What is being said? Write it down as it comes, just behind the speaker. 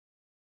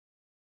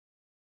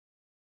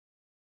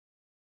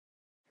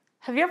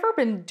Have you ever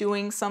been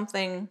doing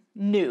something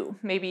new?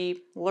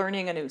 Maybe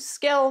learning a new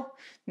skill,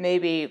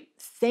 maybe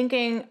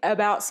thinking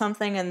about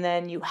something, and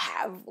then you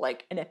have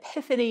like an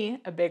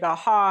epiphany, a big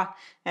aha,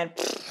 and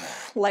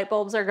light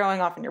bulbs are going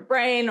off in your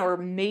brain, or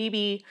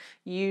maybe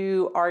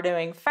you are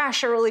doing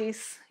fascia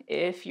release.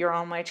 If you're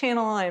on my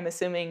channel, I'm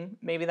assuming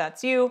maybe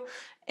that's you,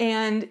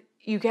 and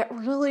you get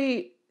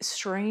really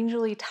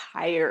strangely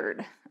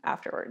tired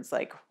afterwards,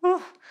 like,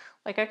 whew,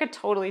 like I could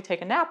totally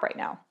take a nap right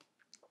now.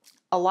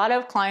 A lot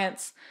of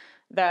clients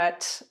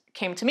that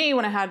came to me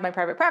when I had my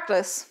private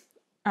practice,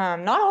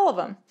 not all of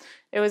them.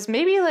 It was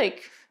maybe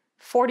like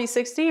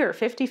 40-60 or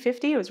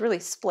 50-50. It was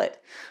really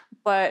split.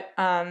 But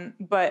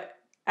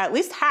at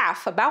least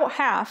about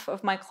half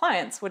of my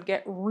clients would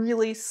get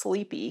really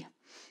sleepy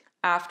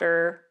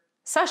after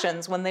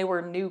sessions when they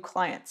were new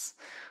clients.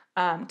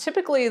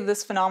 Typically,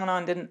 this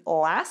phenomenon didn't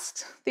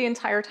last the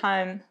entire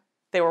time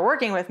they were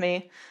working with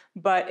me,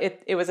 but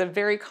it was a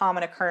very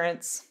common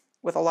occurrence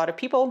with a lot of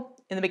people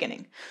in the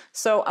beginning.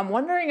 So I'm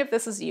wondering if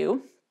this is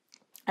you,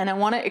 and I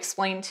want to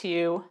explain to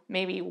you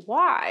maybe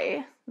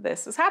why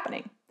this is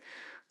happening.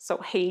 So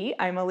hey,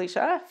 I'm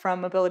Alicia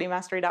from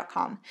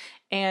mobilitymastery.com,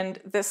 and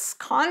this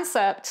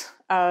concept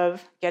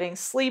of getting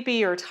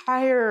sleepy or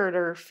tired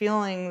or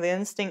feeling the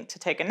instinct to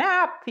take a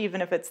nap,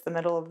 even if it's the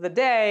middle of the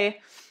day,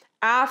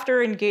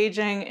 after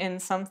engaging in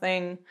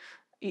something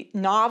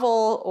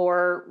novel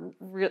or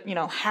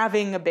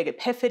having a big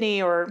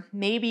epiphany, or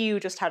maybe you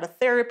just had a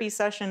therapy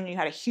session, you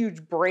had a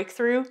huge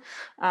breakthrough,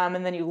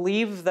 and then you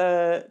leave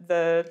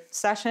the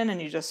session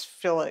and you just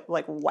feel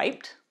like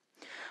wiped.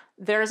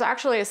 There's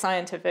actually a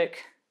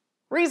scientific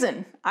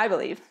reason, I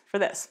believe, for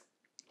this.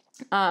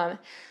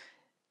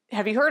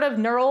 Have you heard of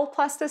neural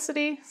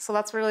plasticity? So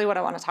that's really what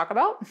I want to talk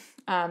about.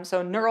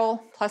 So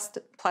neural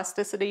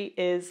plasticity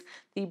is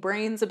the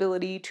brain's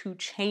ability to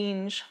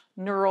change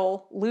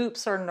neural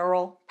loops or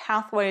neural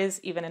pathways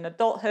even in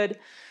adulthood.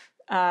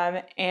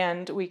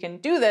 And we can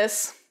do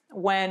this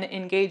when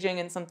engaging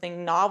in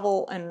something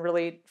novel and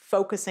really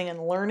focusing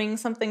and learning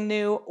something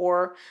new,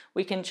 or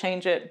we can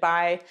change it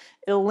by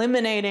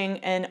eliminating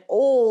an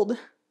old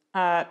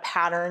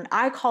pattern.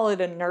 I call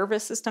it a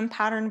nervous system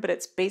pattern, but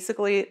it's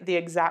basically the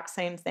exact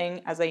same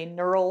thing as a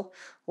neural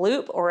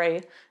loop or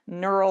a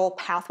neural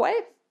pathway.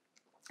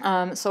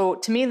 So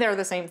to me, they're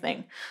the same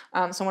thing.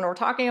 So when we're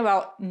talking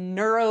about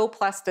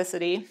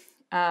neuroplasticity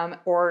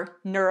or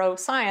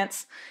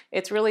neuroscience,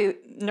 it's really,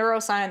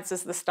 neuroscience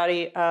is the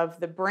study of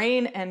the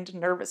brain and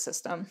nervous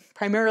system.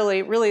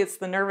 Primarily, really it's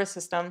the nervous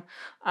system,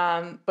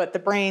 but the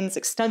brain's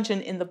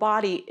extension in the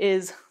body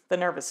is the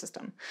nervous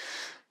system.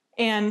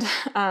 And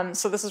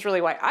so this is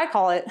really why I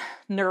call it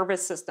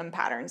nervous system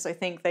patterns. I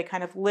think they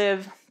kind of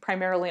live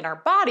primarily in our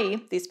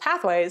body, these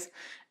pathways,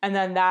 and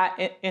then that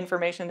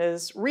information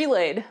is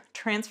relayed,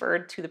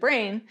 transferred to the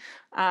brain,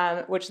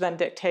 which then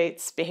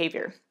dictates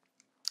behavior.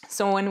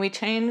 So when we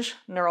change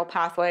neural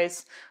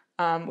pathways,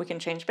 we can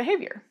change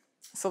behavior.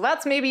 So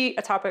that's maybe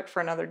a topic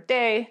for another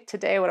day.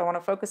 Today, what I want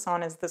to focus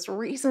on is this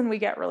reason we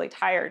get really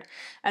tired,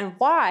 and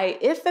why,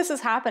 if this is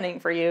happening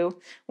for you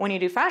when you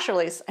do fascia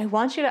release, I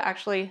want you to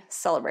actually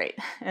celebrate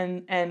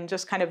and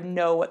just kind of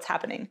know what's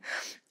happening.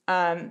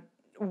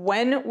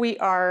 When we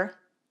are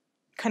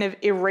kind of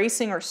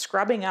erasing or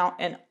scrubbing out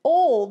an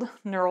old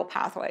neural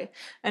pathway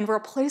and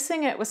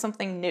replacing it with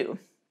something new,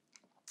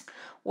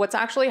 what's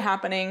actually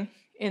happening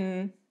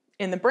in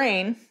the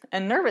brain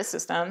and nervous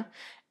system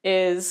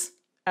is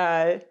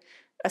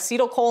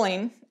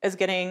acetylcholine is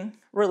getting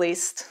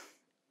released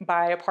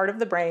by a part of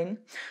the brain,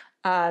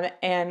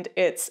 and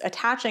it's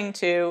attaching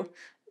to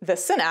the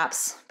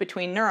synapse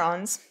between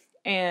neurons.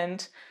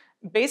 And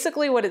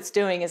basically what it's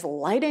doing is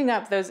lighting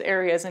up those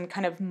areas and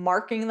kind of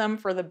marking them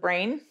for the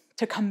brain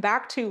to come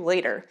back to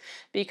later.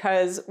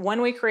 Because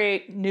when we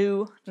create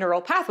new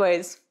neural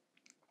pathways,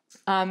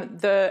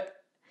 the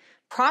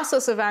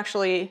process of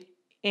actually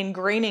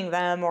ingraining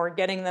them or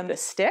getting them to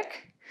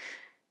stick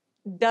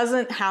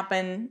doesn't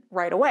happen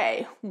right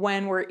away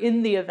when we're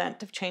in the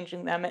event of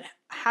changing them. It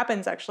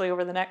happens actually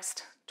over the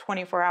next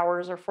 24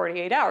 hours or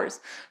 48 hours,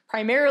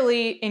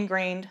 primarily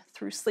ingrained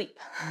through sleep.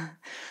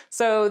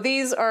 So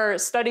these are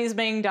studies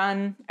being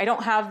done. I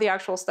don't have the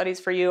actual studies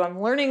for you.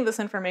 I'm learning this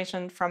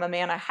information from a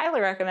man I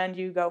highly recommend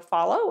you go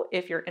follow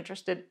if you're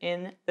interested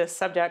in this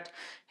subject.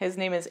 His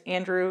name is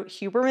Andrew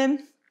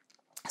Huberman.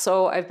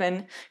 So I've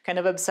been kind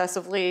of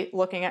obsessively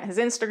looking at his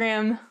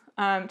Instagram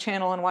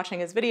channel and watching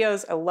his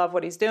videos. I love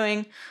what he's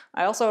doing.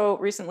 I also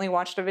recently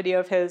watched a video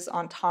of his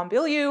on Tom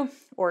Bilyeu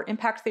or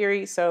impact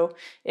theory. So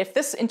if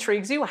this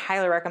intrigues you, I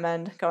highly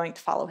recommend going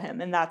to follow him.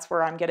 And that's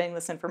where I'm getting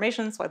this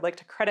information. So I'd like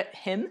to credit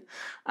him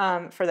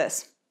for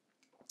this.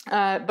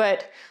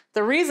 But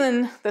the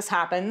reason this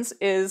happens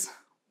is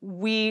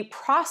we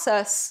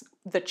process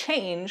the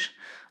change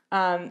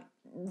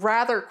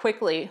rather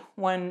quickly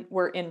when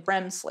we're in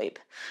REM sleep.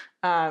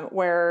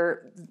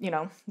 Where,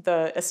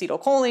 the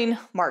acetylcholine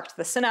marked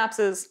the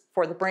synapses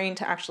for the brain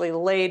to actually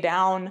lay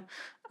down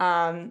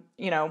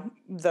you know,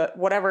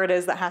 whatever it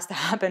is that has to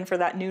happen for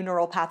that new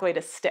neural pathway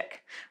to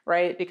stick,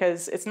 right?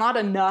 Because it's not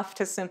enough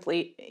to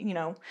simply, you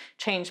know,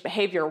 change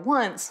behavior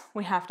once.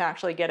 We have to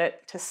actually get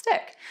it to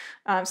stick.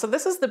 So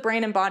this is the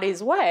brain and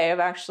body's way of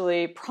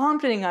actually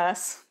prompting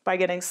us by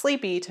getting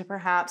sleepy to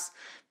perhaps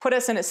put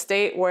us in a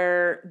state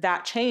where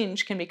that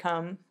change can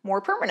become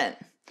more permanent.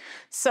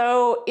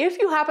 So if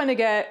you happen to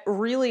get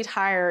really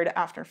tired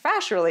after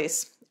fascia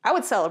release, I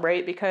would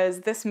celebrate, because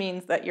this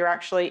means that you're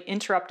actually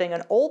interrupting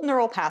an old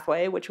neural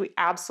pathway, which we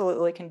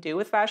absolutely can do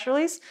with fascia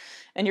release,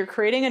 and you're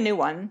creating a new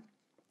one.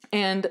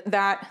 And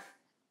that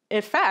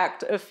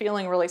effect of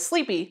feeling really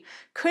sleepy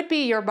could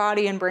be your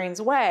body and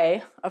brain's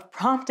way of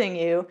prompting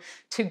you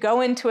to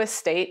go into a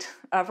state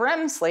of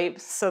REM sleep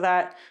so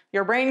that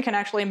your brain can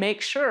actually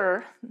make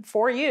sure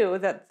for you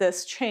that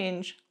this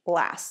change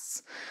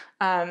lasts.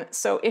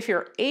 So if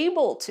you're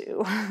able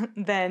to,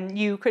 then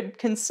you could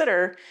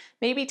consider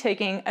maybe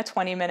taking a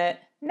 20-minute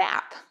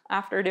nap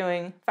after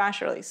doing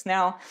fascia release.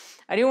 Now,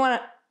 I do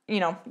want to, you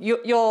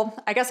know,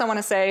 I guess I want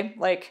to say,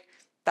 like,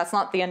 that's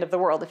not the end of the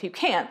world if you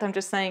can't. I'm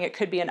just saying it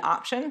could be an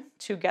option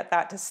to get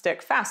that to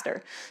stick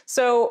faster.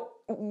 So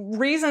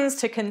reasons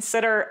to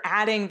consider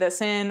adding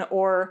this in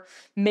or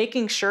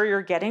making sure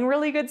you're getting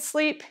really good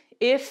sleep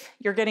if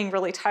you're getting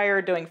really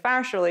tired doing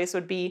fascia release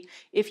would be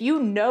if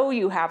you know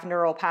you have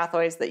neural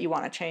pathways that you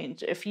want to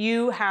change, if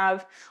you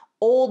have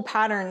old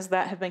patterns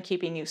that have been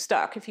keeping you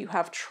stuck, if you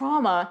have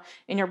trauma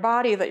in your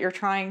body that you're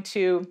trying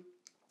to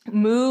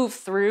move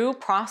through,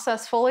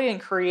 process fully,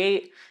 and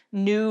create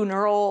new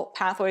neural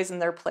pathways in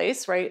their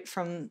place, right?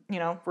 From, you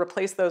know,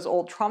 replace those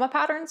old trauma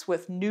patterns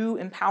with new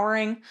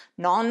empowering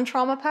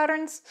non-trauma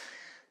patterns,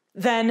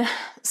 then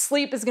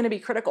sleep is going to be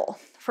critical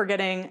for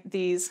getting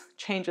these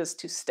changes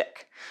to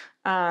stick.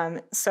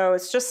 So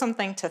it's just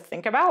something to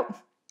think about.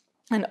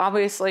 And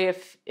obviously,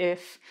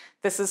 if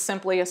this is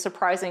simply a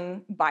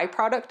surprising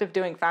byproduct of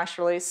doing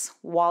fascia release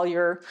while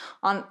you're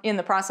in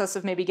the process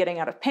of maybe getting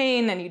out of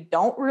pain and you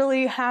don't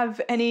really have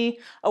any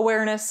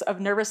awareness of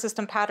nervous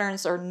system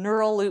patterns or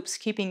neural loops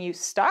keeping you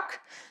stuck,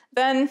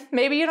 then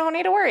maybe you don't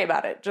need to worry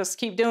about it. Just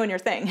keep doing your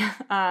thing.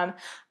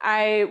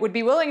 I would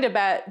be willing to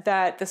bet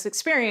that this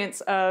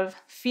experience of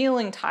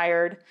feeling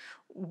tired,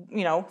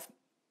 you know,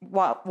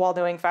 while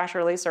doing fascia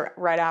release or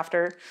right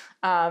after,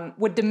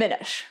 would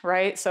diminish,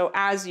 right? So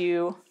as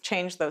you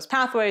change those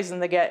pathways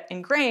and they get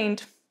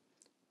ingrained,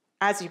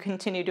 as you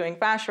continue doing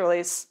fascia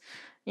release,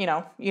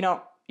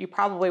 you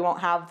probably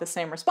won't have the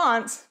same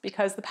response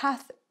because the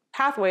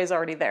pathway is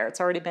already there. It's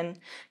already been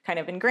kind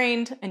of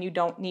ingrained and you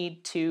don't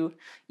need to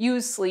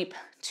use sleep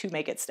to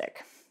make it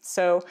stick.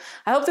 So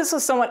I hope this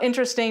was somewhat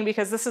interesting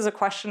because this is a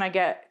question I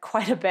get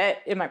quite a bit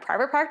in my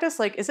private practice.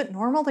 Like, is it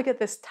normal to get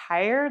this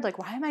tired? Like,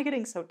 why am I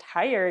getting so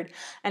tired?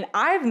 And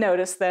I've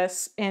noticed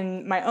this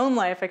in my own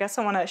life. I guess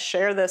I want to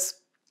share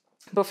this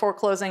before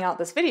closing out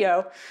this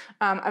video.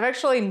 I've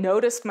actually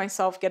noticed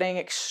myself getting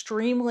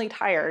extremely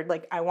tired.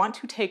 Like, I want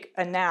to take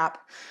a nap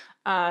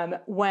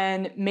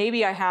when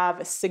maybe I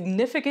have a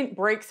significant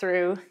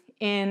breakthrough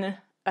in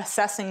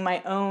assessing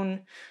my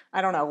own,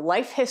 I don't know,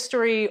 life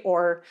history,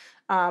 or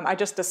I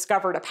just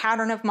discovered a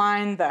pattern of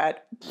mine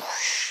that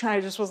I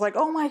just was like,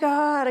 oh my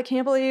God, I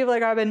can't believe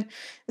like I've been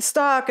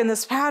stuck in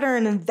this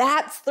pattern and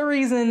that's the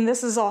reason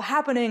this is all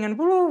happening, and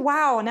woo,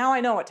 wow, now I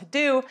know what to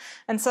do.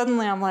 And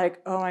suddenly I'm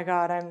like, oh my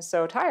God, I'm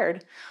so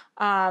tired.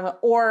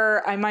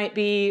 Or I might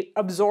be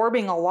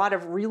absorbing a lot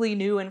of really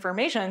new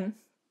information,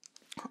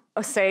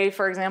 say,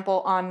 for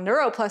example, on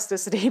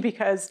neuroplasticity,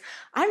 because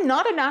I'm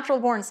not a natural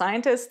born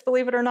scientist,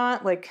 believe it or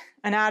not. Like,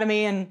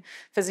 anatomy and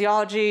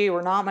physiology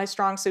were not my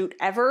strong suit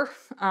ever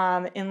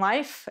in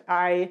life.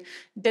 I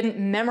didn't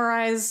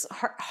memorize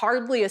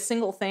hardly a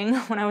single thing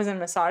when I was in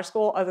massage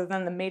school other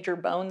than the major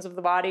bones of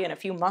the body and a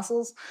few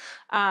muscles.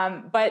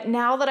 But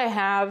now that I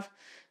have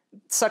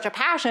such a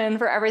passion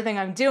for everything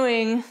I'm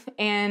doing,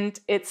 and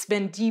it's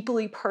been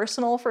deeply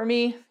personal for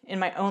me in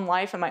my own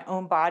life and my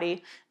own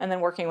body, and then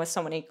working with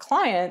so many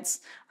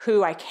clients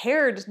who I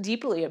cared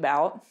deeply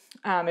about,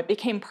 it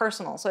became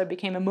personal. So I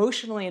became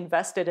emotionally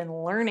invested in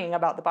learning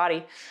about the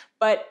body,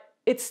 but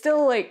it's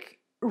still like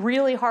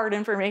really hard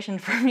information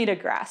for me to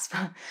grasp.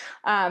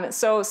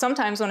 So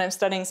sometimes when I'm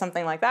studying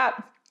something like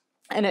that,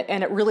 and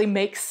it really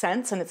makes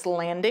sense and it's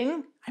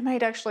landing, I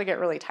might actually get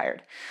really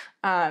tired.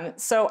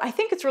 So I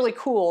think it's really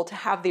cool to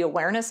have the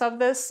awareness of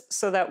this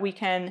so that we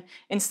can,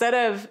 instead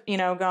of,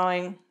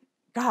 going,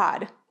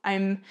 God,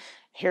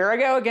 here I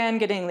go again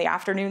getting the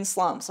afternoon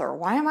slumps, or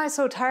why am I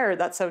so tired?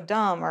 That's so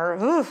dumb,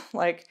 or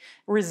like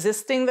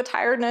resisting the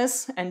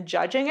tiredness and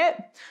judging it.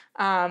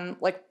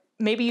 Like,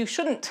 maybe you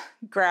shouldn't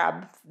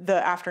grab the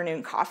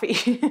afternoon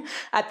coffee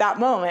at that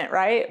moment,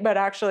 right? But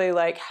actually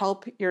like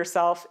help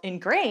yourself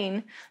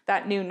ingrain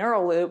that new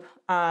neural loop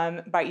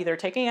by either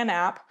taking a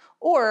nap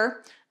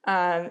or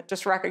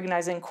just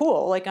recognizing,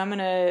 cool, like I'm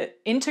gonna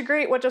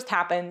integrate what just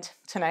happened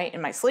tonight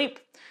in my sleep.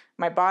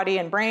 My body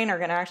and brain are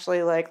gonna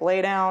actually like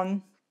lay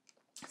down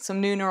some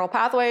new neural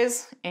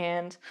pathways,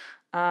 and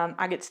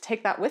I get to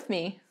take that with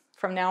me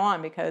from now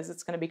on because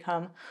it's going to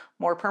become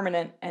more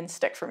permanent and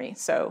stick for me.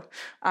 So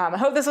I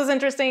hope this was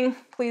interesting.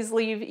 Please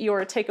leave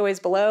your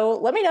takeaways below.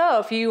 Let me know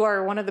if you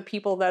are one of the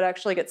people that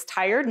actually gets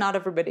tired. Not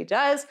everybody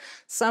does.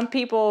 Some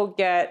people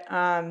get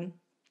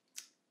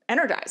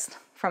energized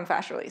from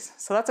fascia release.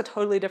 So that's a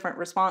totally different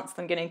response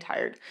than getting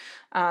tired.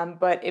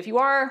 But if you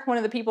are one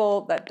of the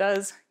people that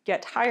does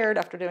get tired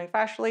after doing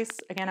fascia release,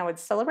 again, I would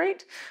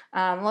celebrate.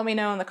 Let me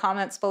know in the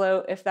comments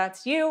below if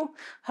that's you.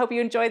 Hope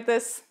you enjoyed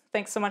this.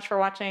 Thanks so much for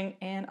watching,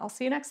 and I'll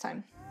see you next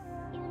time.